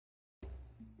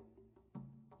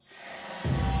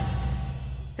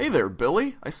Hey there,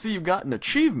 Billy. I see you got an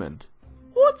achievement.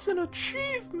 What's an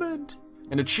achievement?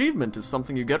 An achievement is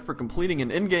something you get for completing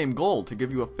an in-game goal to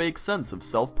give you a fake sense of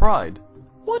self-pride.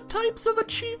 What types of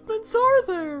achievements are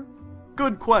there?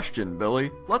 Good question, Billy.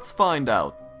 Let's find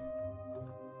out.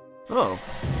 Oh,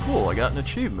 cool, I got an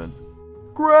achievement.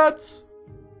 Grats!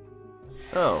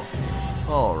 Oh,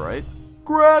 alright.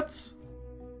 Grats!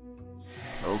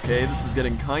 Okay, this is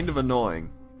getting kind of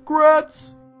annoying.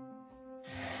 Grats!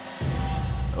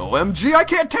 OMG, I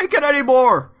can't take it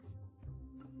anymore!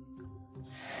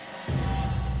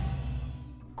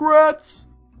 Grats!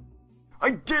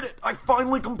 I did it! I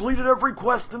finally completed every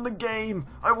quest in the game!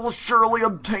 I will surely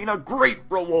obtain a great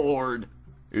reward!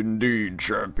 Indeed,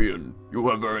 champion. You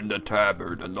have earned the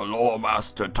tabard and the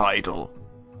lawmaster title.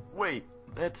 Wait,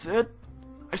 that's it?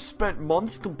 I spent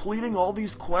months completing all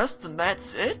these quests and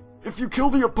that's it? If you kill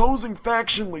the opposing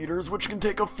faction leaders, which can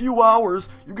take a few hours,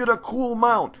 you get a cool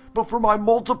mount. But for my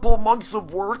multiple months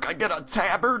of work, I get a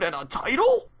tabard and a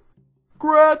title?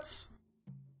 Grats!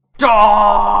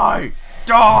 Die!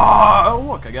 Die! Oh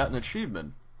look, I got an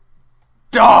achievement.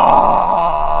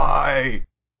 Die!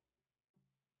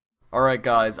 Alright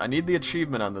guys, I need the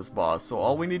achievement on this boss, so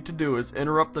all we need to do is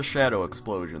interrupt the shadow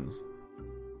explosions.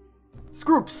 This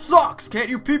group sucks! Can't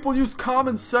you people use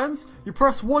common sense? You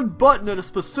press one button at a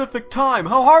specific time.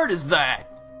 How hard is that?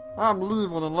 I'm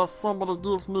leaving unless somebody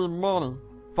gives me money.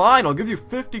 Fine, I'll give you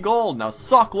 50 gold. Now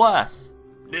suck less.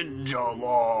 Ninja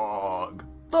log.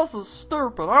 This is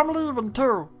stupid. I'm leaving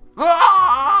too.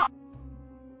 Ah!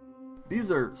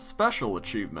 These are special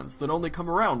achievements that only come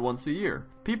around once a year.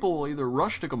 People will either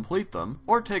rush to complete them,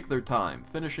 or take their time,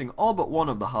 finishing all but one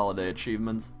of the holiday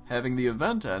achievements, having the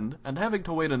event end, and having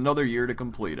to wait another year to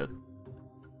complete it.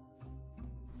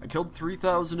 I killed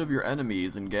 3,000 of your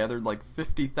enemies and gathered like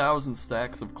 50,000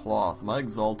 stacks of cloth. Am I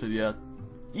exalted yet?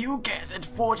 You gathered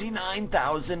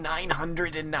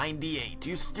 49,998.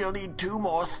 You still need 2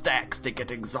 more stacks to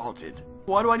get exalted.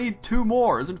 Why do I need 2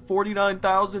 more? Isn't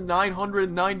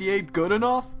 49,998 good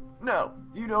enough? No,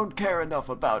 you don't care enough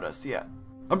about us yet.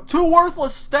 I'm 2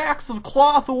 worthless stacks of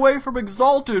cloth away from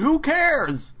exalted. Who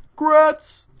cares?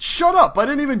 Grats! Shut up! I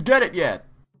didn't even get it yet!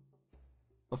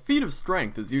 A feat of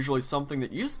strength is usually something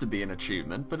that used to be an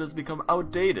achievement, but has become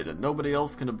outdated and nobody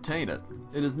else can obtain it.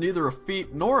 It is neither a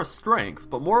feat nor a strength,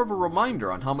 but more of a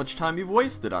reminder on how much time you've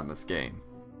wasted on this game.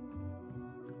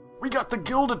 We got the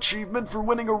guild achievement for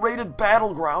winning a rated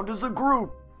battleground as a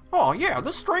group. Oh yeah,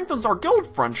 this strengthens our guild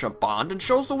friendship bond and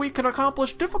shows that we can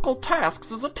accomplish difficult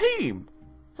tasks as a team.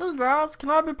 Hey guys, can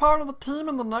I be part of the team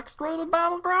in the next rated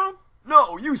battleground?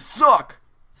 No, you suck!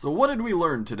 So what did we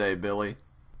learn today, Billy?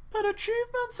 That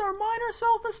achievements are minor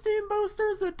self-esteem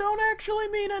boosters that don't actually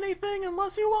mean anything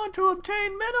unless you want to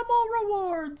obtain minimal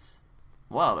rewards.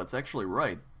 Wow, that's actually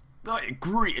right. I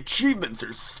agree, achievements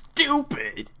are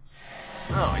stupid!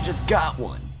 Oh, I just got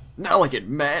one. Not like it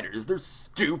matters, they're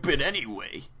stupid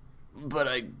anyway. But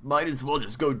I might as well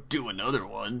just go do another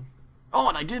one. Oh,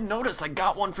 and I didn't notice I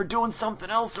got one for doing something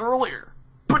else earlier.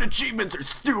 But achievements are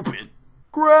stupid!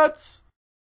 Grats!